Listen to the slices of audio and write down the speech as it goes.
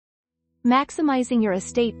Maximizing your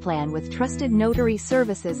estate plan with trusted notary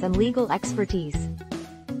services and legal expertise.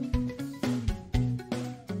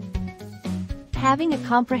 Having a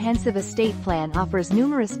comprehensive estate plan offers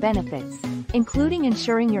numerous benefits, including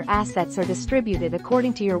ensuring your assets are distributed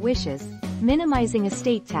according to your wishes, minimizing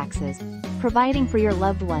estate taxes, providing for your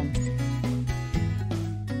loved ones,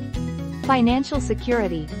 financial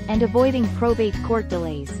security, and avoiding probate court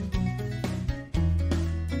delays.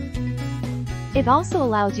 It also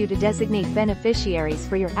allows you to designate beneficiaries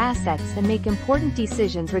for your assets and make important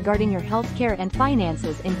decisions regarding your healthcare and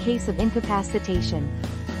finances in case of incapacitation.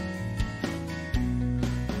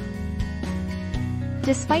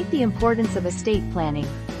 Despite the importance of estate planning,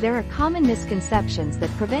 there are common misconceptions that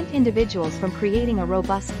prevent individuals from creating a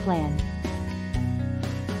robust plan.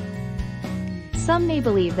 Some may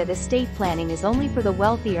believe that estate planning is only for the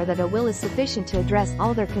wealthy or that a will is sufficient to address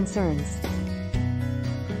all their concerns.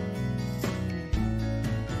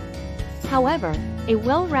 However, a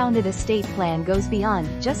well-rounded estate plan goes beyond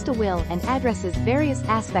just a will and addresses various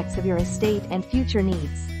aspects of your estate and future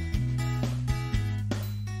needs.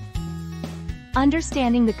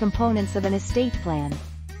 Understanding the components of an estate plan.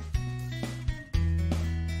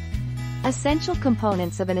 Essential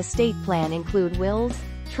components of an estate plan include wills,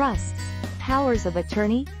 trusts, powers of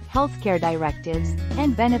attorney, healthcare directives,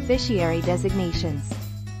 and beneficiary designations.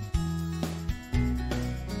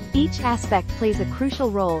 Each aspect plays a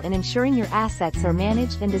crucial role in ensuring your assets are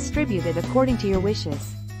managed and distributed according to your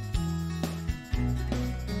wishes.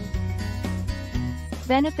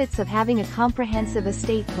 Benefits of having a comprehensive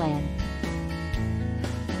estate plan.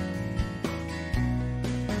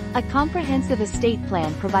 A comprehensive estate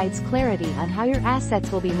plan provides clarity on how your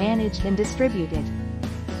assets will be managed and distributed.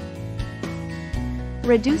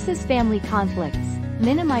 Reduces family conflicts,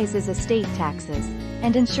 minimizes estate taxes,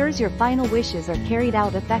 and ensures your final wishes are carried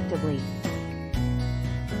out effectively.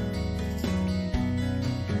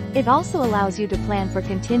 It also allows you to plan for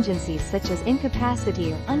contingencies such as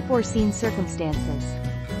incapacity or unforeseen circumstances.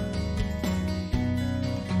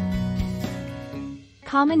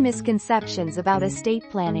 Common misconceptions about estate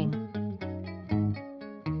planning.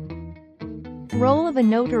 Role of a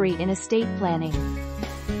notary in estate planning.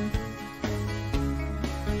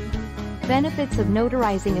 Benefits of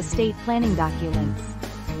notarizing estate planning documents.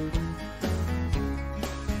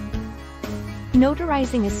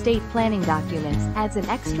 Notarizing estate planning documents adds an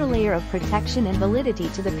extra layer of protection and validity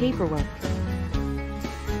to the paperwork.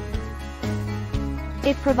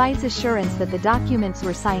 It provides assurance that the documents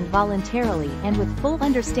were signed voluntarily and with full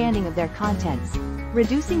understanding of their contents,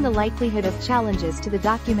 reducing the likelihood of challenges to the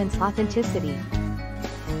document's authenticity.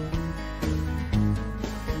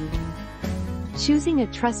 Choosing a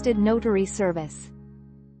trusted notary service.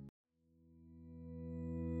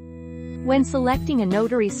 When selecting a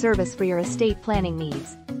notary service for your estate planning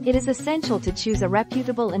needs, it is essential to choose a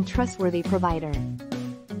reputable and trustworthy provider.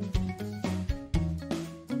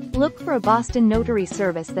 Look for a Boston notary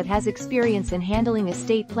service that has experience in handling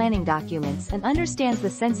estate planning documents and understands the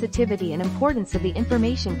sensitivity and importance of the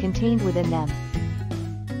information contained within them.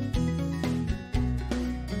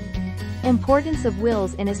 Importance of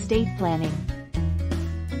wills in estate planning.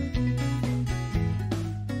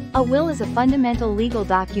 A will is a fundamental legal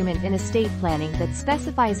document in estate planning that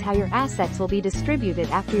specifies how your assets will be distributed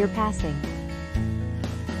after your passing.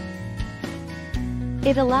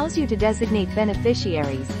 It allows you to designate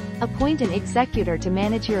beneficiaries, appoint an executor to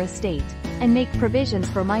manage your estate, and make provisions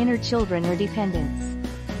for minor children or dependents.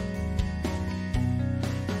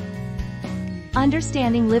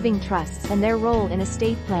 Understanding living trusts and their role in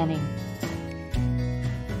estate planning.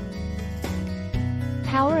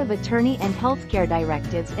 Power of attorney and healthcare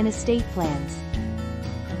directives in estate plans.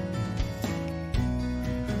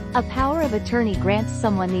 A power of attorney grants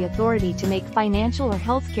someone the authority to make financial or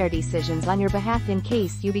healthcare decisions on your behalf in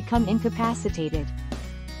case you become incapacitated.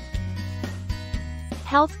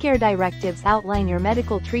 Healthcare directives outline your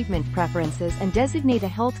medical treatment preferences and designate a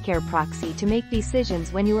healthcare proxy to make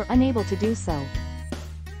decisions when you are unable to do so.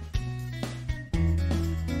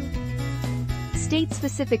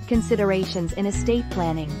 State-specific considerations in estate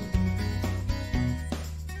planning.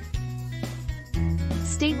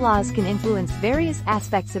 State laws can influence various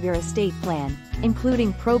aspects of your estate plan,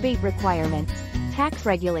 including probate requirements, tax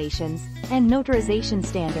regulations, and notarization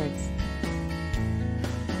standards.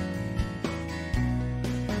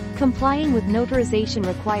 Complying with notarization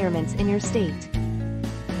requirements in your state.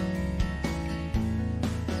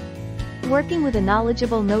 Working with a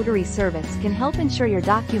knowledgeable notary service can help ensure your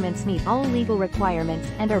documents meet all legal requirements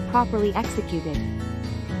and are properly executed.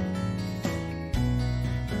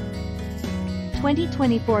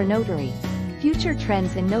 2024 Notary. Future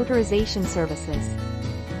trends in notarization services.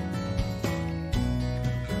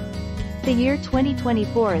 The year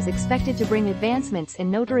 2024 is expected to bring advancements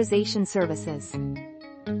in notarization services,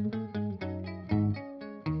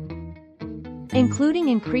 including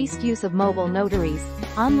increased use of mobile notaries,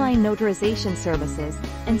 online notarization services,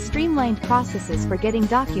 and streamlined processes for getting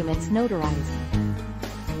documents notarized.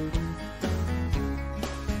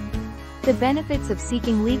 The benefits of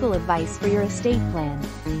seeking legal advice for your estate plan.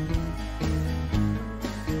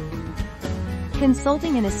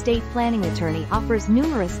 Consulting an estate planning attorney offers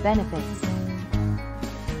numerous benefits,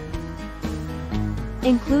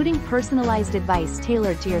 including personalized advice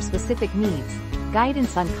tailored to your specific needs,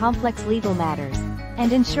 guidance on complex legal matters,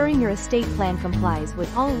 and ensuring your estate plan complies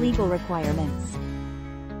with all legal requirements.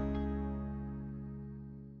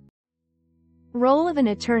 Role of an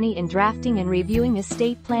attorney in drafting and reviewing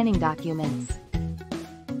estate planning documents.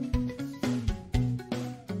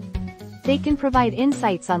 They can provide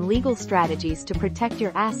insights on legal strategies to protect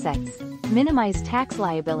your assets, minimize tax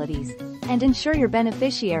liabilities, and ensure your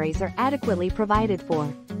beneficiaries are adequately provided for.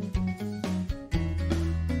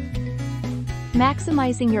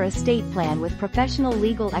 Maximizing your estate plan with professional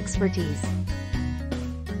legal expertise.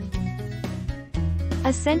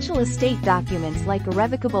 Essential estate documents like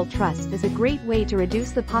irrevocable trust is a great way to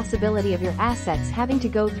reduce the possibility of your assets having to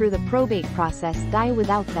go through the probate process. Die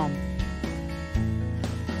without them.